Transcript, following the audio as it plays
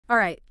All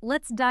right,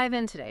 let's dive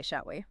in today,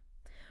 shall we?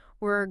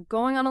 We're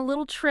going on a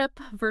little trip,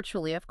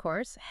 virtually, of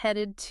course,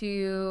 headed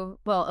to,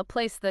 well, a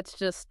place that's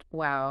just,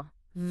 wow,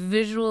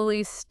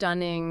 visually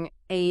stunning,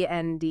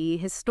 A&D,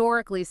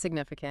 historically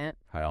significant.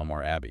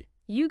 Kylemore Abbey.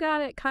 You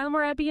got it,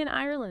 Kylemore Abbey in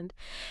Ireland.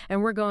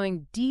 And we're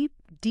going deep,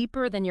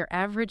 deeper than your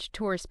average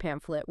tourist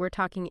pamphlet. We're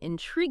talking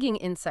intriguing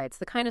insights,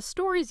 the kind of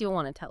stories you'll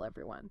want to tell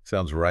everyone.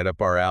 Sounds right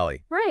up our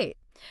alley. Right.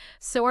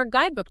 So our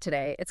guidebook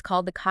today, it's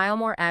called the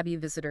Kylemore Abbey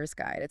Visitor's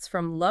Guide. It's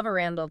from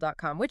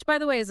lovearandel.com, which, by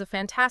the way, is a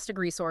fantastic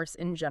resource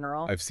in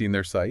general. I've seen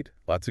their site.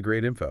 Lots of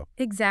great info.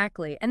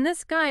 Exactly. And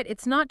this guide,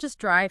 it's not just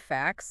dry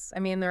facts.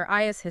 I mean, there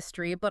are IS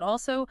history, but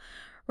also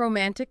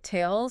romantic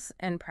tales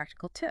and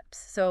practical tips.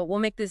 So we'll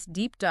make this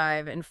deep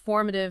dive,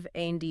 informative,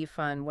 A&D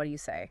fun. What do you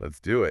say? Let's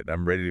do it.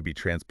 I'm ready to be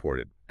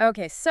transported.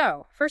 Okay,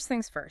 so first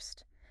things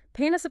first.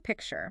 Paint us a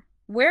picture.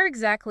 Where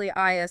exactly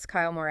is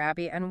Kylemore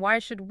Abbey, and why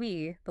should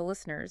we, the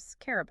listeners,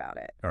 care about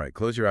it? All right,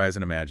 close your eyes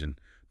and imagine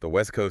the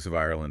west coast of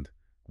Ireland,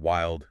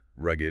 wild,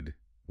 rugged,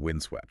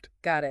 windswept.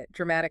 Got it.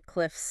 Dramatic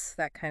cliffs,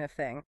 that kind of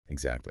thing.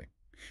 Exactly.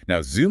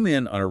 Now zoom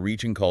in on a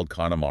region called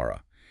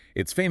Connemara.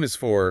 It's famous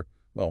for,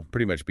 well,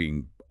 pretty much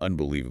being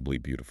unbelievably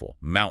beautiful.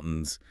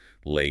 Mountains,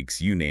 lakes,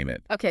 you name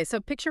it. Okay,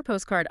 so picture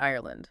postcard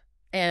Ireland.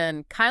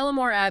 And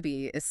Kylemore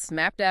Abbey is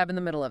smack dab in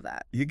the middle of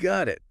that. You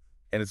got it.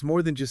 And it's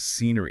more than just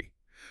scenery,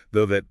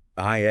 though that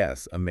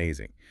IS,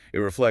 amazing. It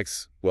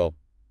reflects, well,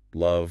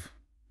 love,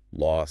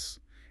 loss,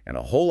 and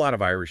a whole lot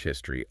of Irish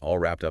history all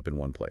wrapped up in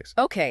one place.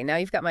 Okay, now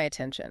you've got my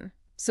attention.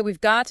 So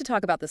we've got to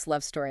talk about this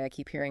love story I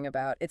keep hearing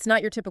about. It's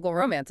not your typical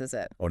romance, is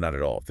it? Oh, not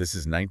at all. This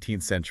is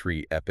 19th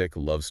century epic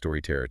love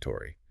story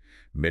territory.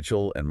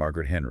 Mitchell and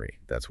Margaret Henry,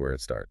 that's where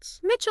it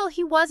starts. Mitchell,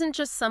 he wasn't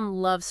just some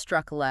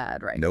love-struck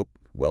lad, right? Nope,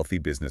 wealthy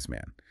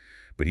businessman.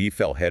 But he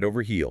fell head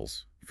over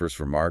heels, first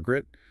for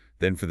Margaret,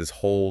 then for this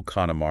whole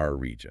Connemara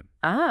region.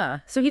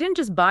 Ah, so he didn't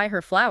just buy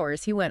her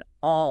flowers, he went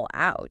all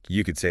out.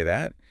 You could say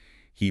that.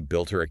 He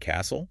built her a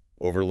castle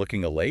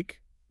overlooking a lake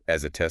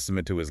as a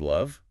testament to his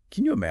love.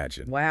 Can you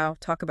imagine? Wow,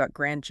 talk about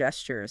grand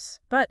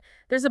gestures. But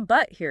there's a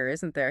but here,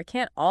 isn't there? It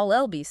can't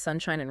all be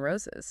sunshine and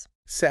roses.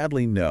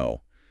 Sadly,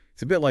 no.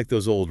 It's a bit like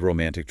those old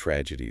romantic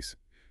tragedies.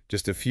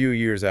 Just a few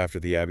years after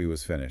the Abbey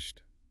was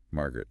finished,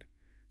 Margaret,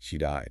 she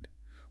died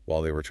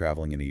while they were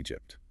traveling in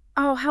Egypt.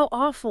 Oh, how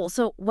awful.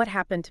 So what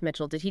happened to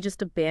Mitchell? Did he just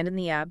abandon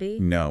the Abbey?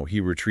 No, he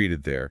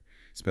retreated there,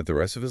 spent the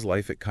rest of his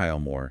life at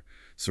Kylemore,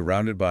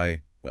 surrounded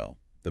by, well,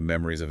 the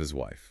memories of his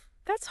wife.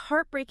 That's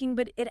heartbreaking,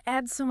 but it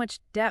adds so much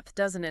depth,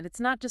 doesn't it?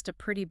 It's not just a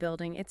pretty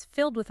building. It's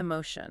filled with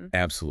emotion.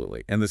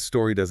 Absolutely. And the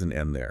story doesn't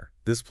end there.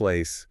 This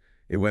place,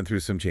 it went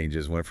through some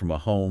changes, went from a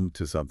home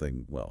to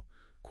something, well,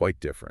 quite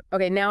different.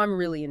 Okay, now I'm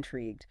really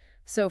intrigued.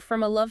 So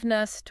from a love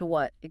nest to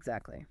what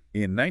exactly?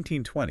 In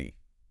 1920,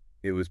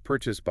 it was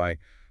purchased by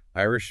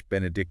Irish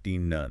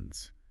Benedictine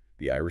nuns,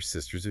 the Irish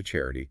Sisters of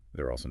Charity,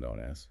 they're also known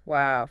as.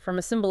 Wow, from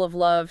a symbol of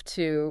love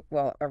to,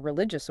 well, a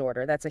religious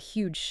order. That's a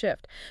huge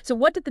shift. So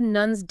what did the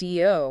nuns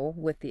do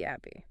with the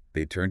Abbey?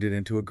 They turned it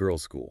into a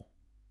girls' school,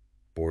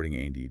 boarding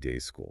A&D day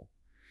school,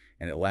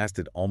 and it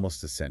lasted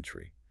almost a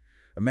century.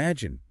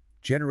 Imagine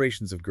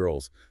generations of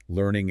girls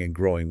learning and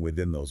growing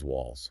within those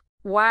walls.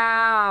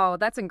 Wow,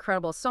 that's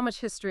incredible. So much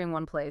history in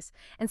one place.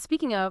 And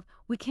speaking of,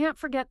 we can't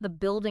forget the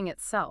building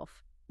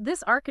itself.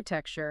 This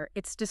architecture,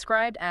 it's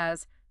described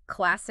as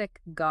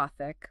classic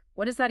Gothic.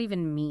 What does that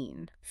even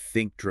mean?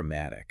 Think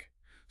dramatic.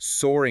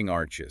 Soaring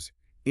arches,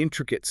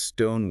 intricate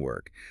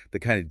stonework, the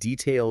kind of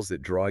details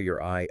that draw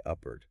your eye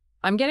upward.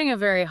 I'm getting a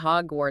very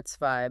Hogwarts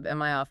vibe.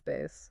 Am I off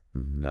base?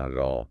 Not at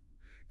all.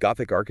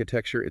 Gothic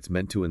architecture, it's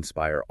meant to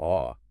inspire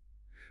awe.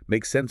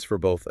 Makes sense for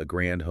both a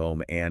grand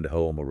home and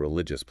a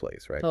religious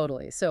place, right?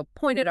 Totally. So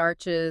pointed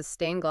arches,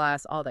 stained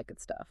glass, all that good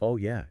stuff. Oh,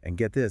 yeah. And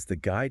get this, the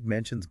guide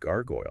mentions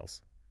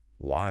gargoyles.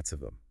 Lots of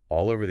them,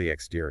 all over the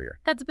exterior.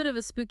 That's a bit of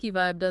a spooky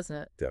vibe, doesn't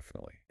it?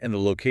 Definitely. And the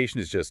location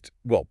is just,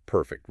 well,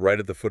 perfect. Right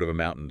at the foot of a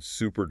mountain,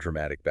 super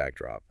dramatic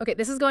backdrop. Okay,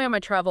 this is going on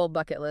my travel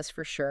bucket list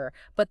for sure.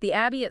 But the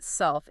Abbey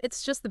itself,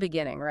 it's just the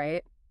beginning,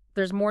 right?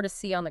 There's more to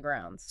see on the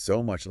grounds.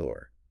 So much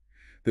lore.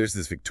 There's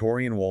this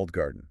Victorian walled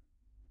garden.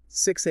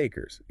 6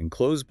 acres,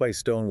 enclosed by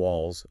stone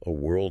walls, a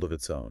world of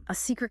its own. A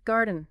secret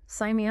garden.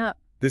 Sign me up.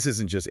 This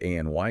isn't just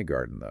A&Y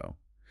garden, though.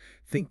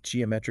 Think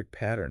geometric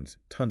patterns,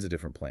 tons of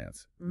different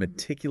plants.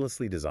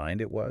 Meticulously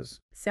designed it was.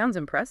 Sounds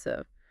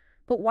impressive.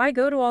 But why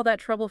go to all that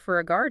trouble for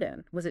a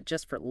garden? Was it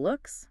just for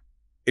looks?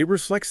 It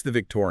reflects the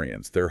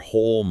Victorians, their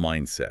whole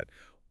mindset.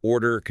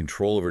 Order,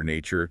 control over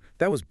nature,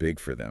 that was big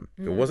for them.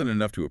 It wasn't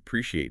enough to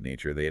appreciate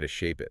nature, they had to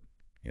shape it,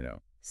 you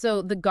know.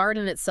 So the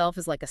garden itself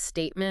is like a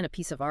statement, a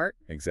piece of art?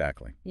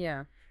 Exactly.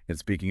 Yeah. And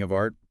speaking of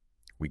art,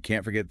 we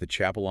can't forget the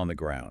chapel on the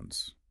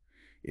grounds.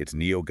 It's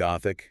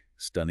neo-Gothic,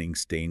 stunning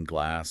stained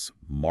glass,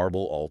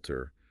 marble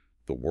altar.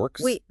 The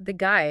works... Wait, the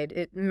guide,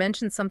 it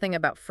mentioned something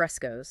about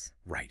frescoes.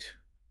 Right.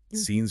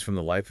 Scenes from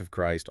the life of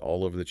Christ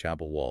all over the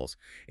chapel walls.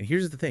 And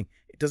here's the thing,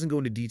 it doesn't go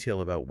into detail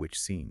about which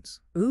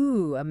scenes.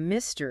 Ooh, a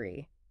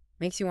mystery.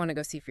 Makes you want to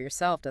go see for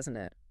yourself, doesn't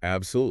it?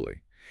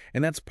 Absolutely.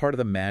 And that's part of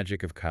the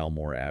magic of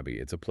Kylemore Abbey.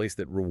 It's a place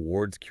that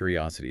rewards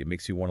curiosity. It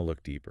makes you want to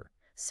look deeper.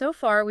 So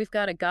far, we've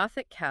got a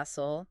Gothic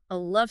castle, a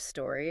love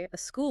story, a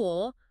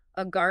school,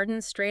 a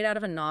garden straight out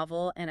of a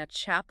novel, and a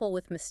chapel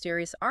with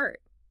mysterious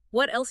art.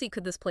 What else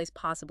could this place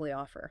possibly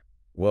offer?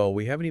 Well,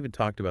 we haven't even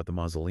talked about the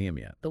mausoleum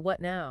yet. The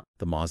what now?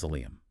 The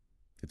mausoleum.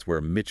 It's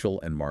where Mitchell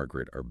and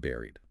Margaret are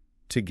buried,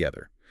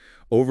 together,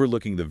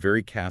 overlooking the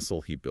very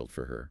castle he built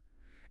for her.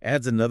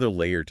 Adds another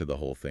layer to the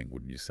whole thing,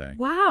 wouldn't you say?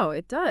 Wow,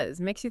 it does.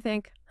 Makes you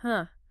think,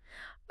 huh.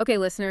 Okay,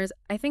 listeners,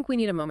 I think we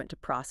need a moment to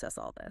process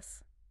all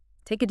this.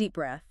 Take a deep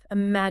breath.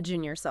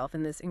 Imagine yourself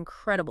in this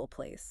incredible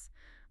place.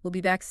 We'll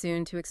be back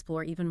soon to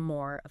explore even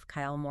more of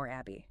Kylemore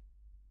Abbey.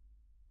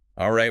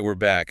 All right, we're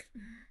back.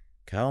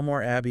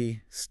 Kylemore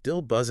Abbey,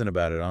 still buzzing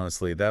about it,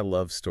 honestly. That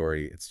love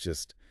story, it's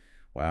just,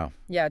 wow.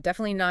 Yeah,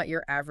 definitely not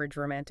your average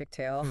romantic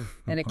tale.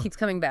 And it keeps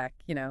coming back,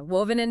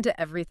 woven into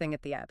everything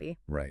at the Abbey.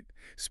 Right.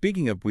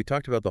 Speaking of, we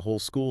talked about the whole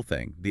school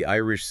thing, the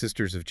Irish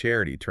Sisters of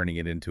Charity turning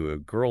it into a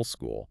girls'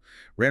 school.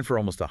 Ran for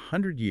almost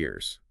 100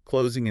 years,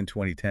 closing in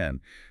 2010.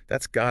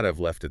 That's got to have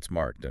left its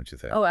mark, don't you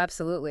think? Oh,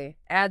 absolutely.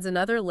 Adds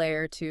another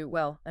layer to,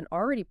 well, an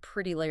already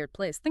pretty layered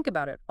place. Think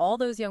about it. All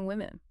those young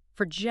women,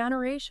 for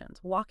generations,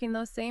 walking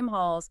those same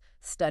halls,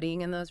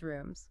 studying in those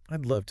rooms.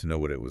 I'd love to know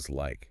what it was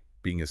like,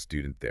 being a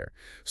student there,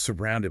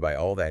 surrounded by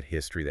all that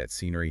history, that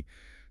scenery.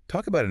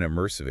 Talk about an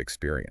immersive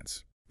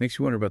experience. Makes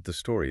you wonder about the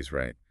stories,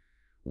 right?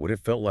 What it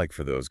felt like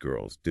for those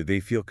girls. Did they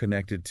feel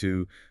connected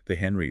to the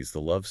Henrys, the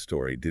love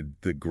story? Did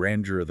the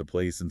grandeur of the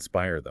place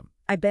inspire them?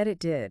 I bet it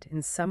did,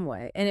 in some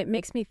way. And it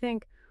makes me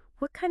think,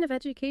 what kind of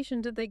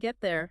education did they get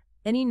there?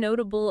 Any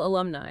notable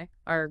alumni?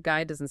 Our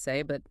guide doesn't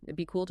say, but it'd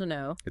be cool to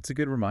know. It's a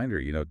good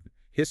reminder,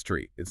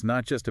 history. It's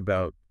not just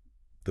about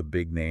the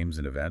big names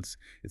and events.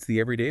 It's the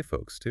everyday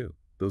folks, too.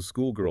 Those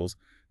schoolgirls,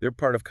 they're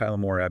part of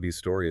Kylemore Abbey's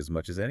story as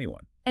much as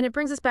anyone. And it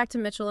brings us back to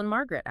Mitchell and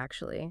Margaret,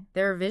 actually.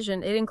 Their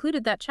vision, it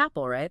included that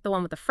chapel, right? The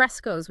one with the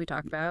frescoes we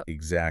talked about.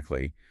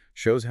 Exactly.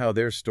 Shows how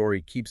their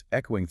story keeps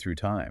echoing through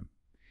time.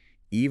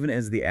 Even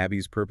as the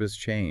Abbey's purpose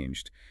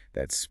changed,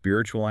 that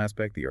spiritual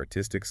aspect, the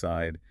artistic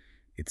side,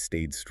 it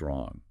stayed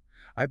strong.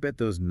 I bet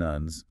those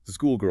nuns, the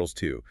schoolgirls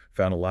too,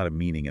 found a lot of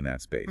meaning in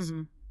that space,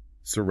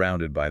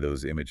 surrounded by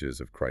those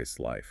images of Christ's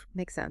life.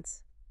 Makes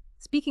sense.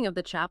 Speaking of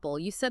the chapel,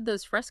 you said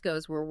those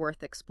frescoes were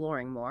worth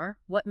exploring more.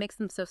 What makes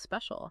them so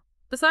special?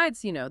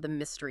 Besides, the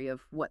mystery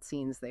of what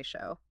scenes they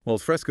show. Well,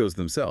 frescoes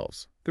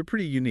themselves, they're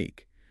pretty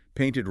unique.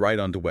 Painted right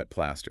onto wet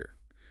plaster.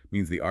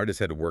 Means the artist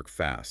had to work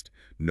fast,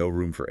 no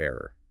room for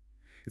error.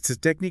 It's a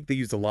technique they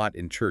used a lot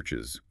in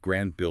churches,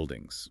 grand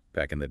buildings,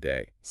 back in the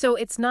day. So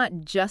it's not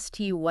just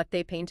what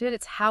they painted,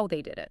 it's how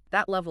they did it,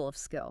 that level of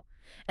skill.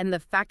 And the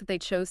fact that they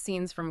chose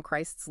scenes from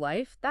Christ's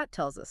life, that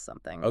tells us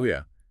something. Oh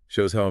yeah,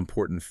 shows how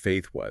important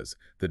faith was,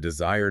 the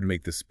desire to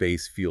make the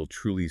space feel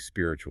truly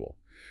spiritual.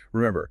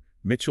 Remember,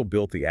 Mitchell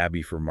built the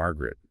Abbey for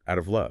Margaret out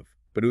of love,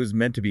 but it was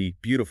meant to be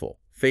beautiful,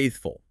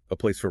 faithful, a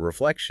place for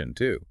reflection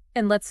too.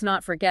 And let's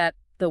not forget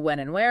the when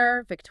and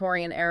where,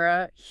 Victorian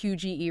era,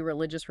 huge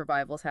religious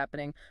revivals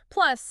happening.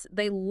 Plus,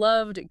 they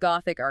loved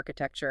Gothic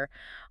architecture,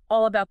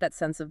 all about that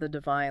sense of the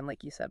divine,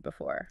 like you said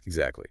before.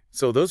 Exactly.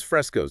 So those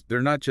frescoes, they're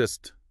not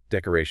just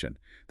decoration.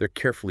 They're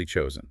carefully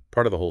chosen,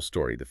 part of the whole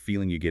story, the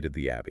feeling you get at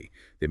the Abbey.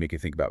 They make you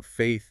think about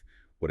faith,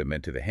 what it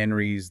meant to the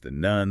Henrys, the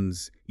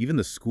nuns, even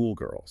the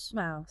schoolgirls.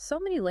 Wow, so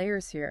many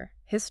layers here.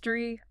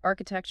 History,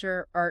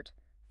 architecture, art,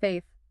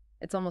 faith.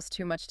 It's almost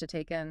too much to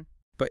take in.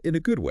 But in a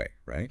good way,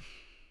 right?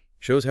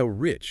 Shows how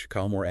rich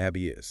Kylemore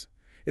Abbey is.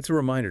 It's a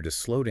reminder to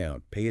slow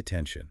down, pay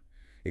attention,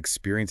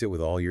 experience it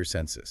with all your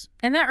senses.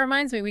 And that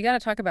reminds me, we got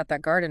to talk about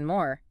that garden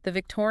more. The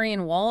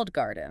Victorian walled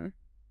garden.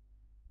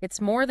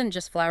 It's more than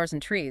just flowers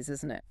and trees,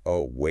 isn't it?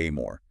 Oh, way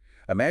more.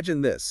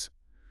 Imagine this.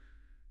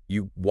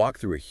 You walk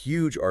through a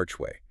huge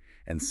archway,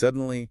 and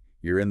suddenly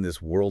you're in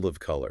this world of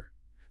color.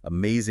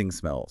 Amazing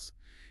smells.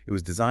 It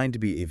was designed to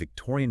be a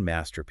Victorian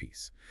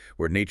masterpiece,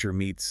 where nature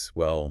meets,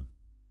 well,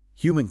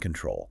 human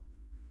control.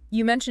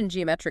 You mentioned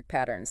geometric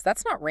patterns.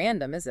 That's not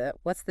random, is it?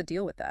 What's the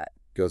deal with that?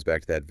 Goes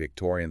back to that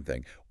Victorian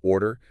thing.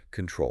 Order,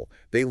 control.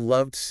 They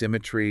loved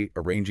symmetry,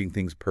 arranging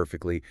things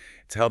perfectly.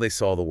 It's how they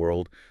saw the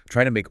world,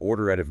 trying to make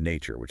order out of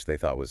nature, which they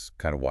thought was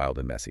kind of wild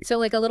and messy. So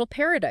like a little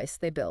paradise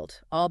they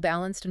built, all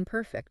balanced and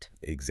perfect.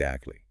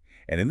 Exactly.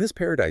 And in this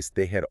paradise,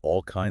 they had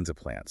all kinds of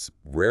plants,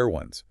 rare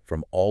ones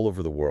from all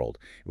over the world.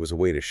 It was a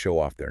way to show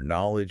off their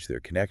knowledge, their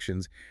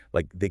connections,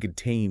 like they could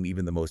tame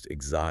even the most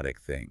exotic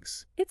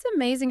things. It's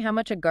amazing how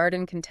much a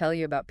garden can tell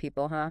you about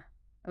people, huh?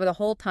 Over the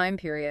whole time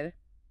period.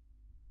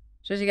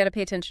 Shows you got to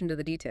pay attention to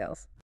the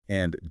details.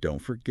 And don't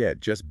forget,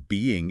 just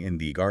being in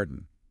the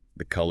garden.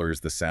 The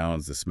colors, the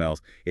sounds, the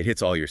smells, it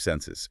hits all your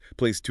senses.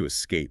 Place to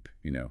escape,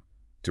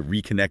 to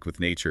reconnect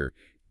with nature,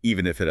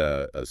 even if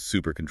it's a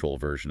super controlled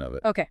version of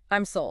it. Okay,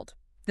 I'm sold.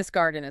 This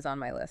garden is on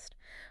my list.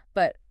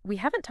 But we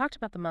haven't talked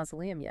about the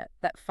mausoleum yet.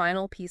 That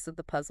final piece of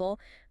the puzzle,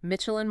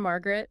 Mitchell and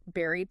Margaret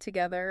buried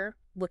together,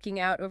 looking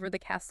out over the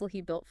castle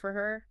he built for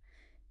her.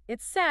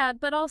 It's sad,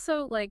 but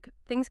also,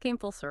 things came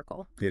full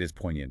circle. It is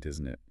poignant,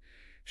 isn't it?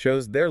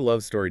 Shows their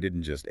love story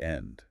didn't just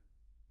end.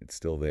 It's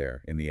still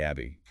there in the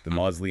Abbey. The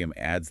mausoleum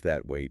adds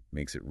that weight,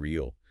 makes it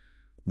real.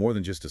 More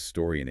than just a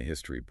story in a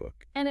history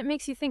book. And it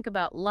makes you think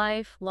about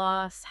life,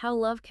 loss, how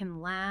love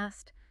can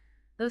last.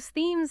 Those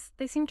themes,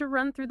 they seem to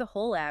run through the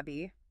whole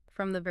Abbey,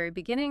 from the very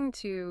beginning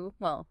to,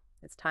 well,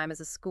 its time as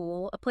a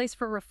school, a place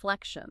for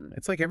reflection.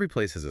 It's like every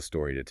place has a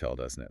story to tell,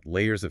 doesn't it?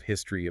 Layers of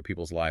history of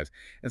people's lives.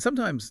 And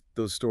sometimes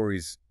those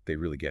stories, they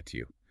really get to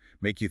you.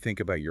 Make you think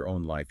about your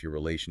own life, your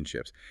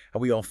relationships, how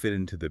we all fit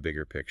into the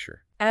bigger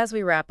picture. As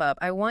we wrap up,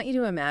 I want you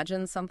to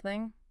imagine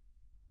something.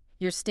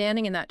 You're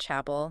standing in that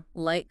chapel,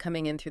 light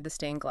coming in through the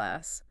stained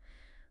glass.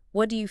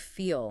 What do you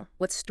feel?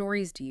 What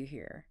stories do you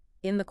hear?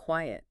 In the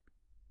quiet.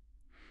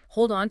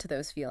 Hold on to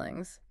those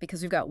feelings,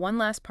 because we've got one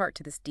last part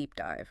to this deep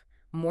dive.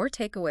 More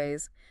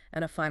takeaways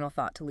and a final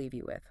thought to leave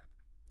you with.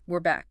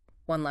 We're back,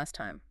 one last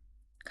time.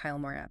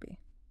 Kylemore Abbey.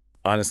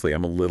 Honestly,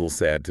 I'm a little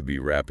sad to be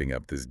wrapping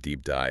up this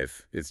deep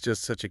dive. It's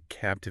just such a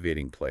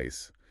captivating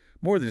place.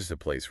 More than just a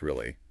place,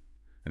 really.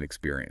 An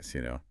experience,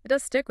 you know? It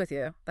does stick with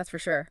you, that's for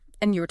sure.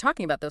 And you were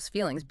talking about those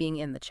feelings being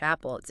in the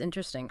chapel. It's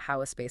interesting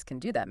how a space can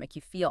do that, make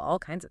you feel all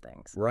kinds of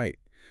things. Right.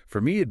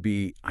 For me, it'd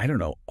be, I don't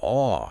know,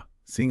 awe.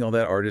 Seeing all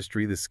that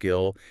artistry, the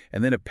skill,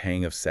 and then a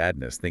pang of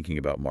sadness thinking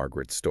about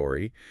Margaret's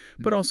story,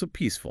 but also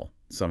peaceful,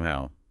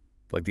 somehow.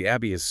 Like the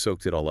Abbey has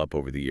soaked it all up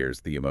over the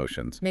years, the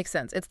emotions. Makes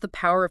sense. It's the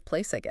power of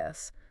place, I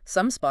guess.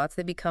 Some spots,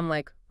 they become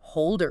like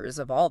holders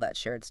of all that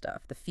shared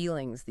stuff, the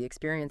feelings, the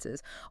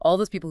experiences. All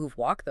those people who've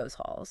walked those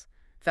halls,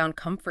 found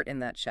comfort in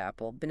that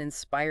chapel, been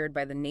inspired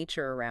by the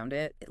nature around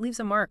it. It leaves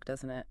a mark,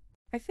 doesn't it?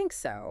 I think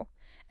so.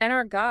 And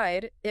our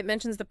guide, it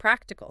mentions the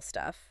practical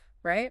stuff,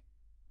 right?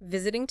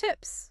 Visiting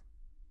tips.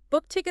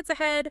 Book tickets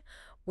ahead,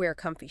 wear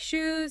comfy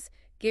shoes,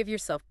 give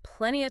yourself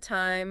plenty of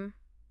time.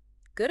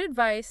 Good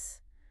advice,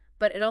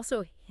 but it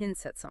also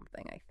hints at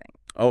something, I think.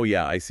 Oh,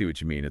 yeah, I see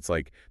what you mean. It's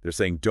like they're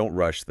saying, don't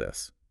rush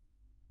this.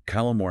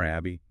 Kylemore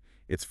Abbey,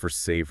 it's for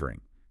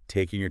savoring,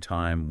 taking your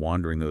time,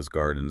 wandering those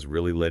gardens,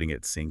 really letting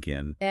it sink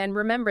in. And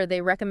remember,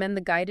 they recommend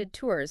the guided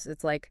tours.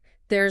 It's like,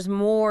 there's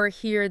more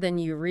here than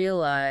you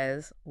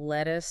realize.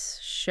 Let us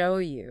show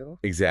you.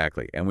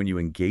 Exactly. And when you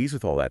engage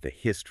with all that, the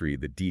history,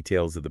 the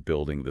details of the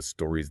building, the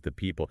stories of the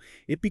people,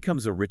 it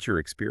becomes a richer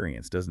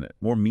experience, doesn't it?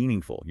 More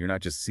meaningful. You're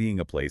not just seeing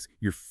a place,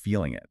 you're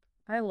feeling it.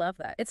 I love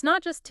that. It's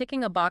not just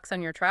ticking a box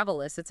on your travel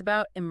list. It's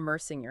about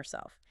immersing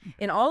yourself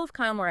in all of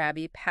Kylemore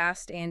Abbey,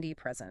 past and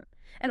present.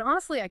 And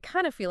honestly, I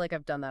kind of feel like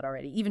I've done that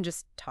already, even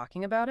just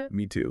talking about it.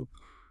 Me too.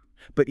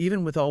 But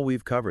even with all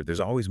we've covered, there's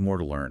always more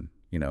to learn,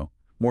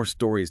 more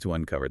stories to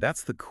uncover.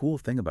 That's the cool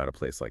thing about a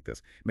place like this.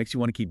 It makes you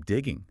want to keep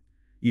digging,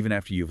 even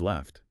after you've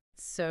left.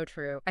 So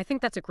true. I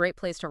think that's a great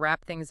place to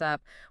wrap things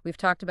up. We've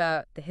talked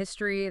about the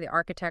history, the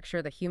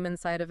architecture, the human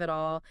side of it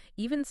all,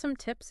 even some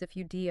tips if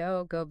you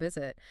DO, go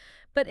visit.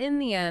 But in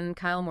the end,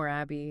 Kylemore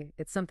Abbey,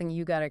 it's something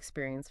you got to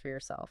experience for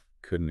yourself.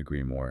 Couldn't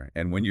agree more.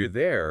 And when you're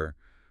there,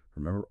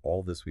 remember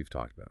all this we've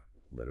talked about.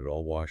 Let it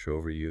all wash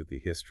over you, the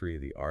history,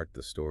 the art,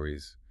 the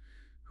stories.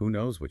 Who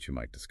knows what you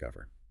might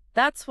discover.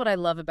 That's what I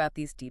love about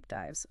these deep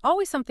dives.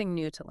 Always something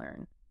new to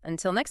learn.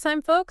 Until next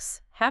time,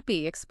 folks,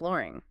 happy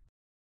exploring.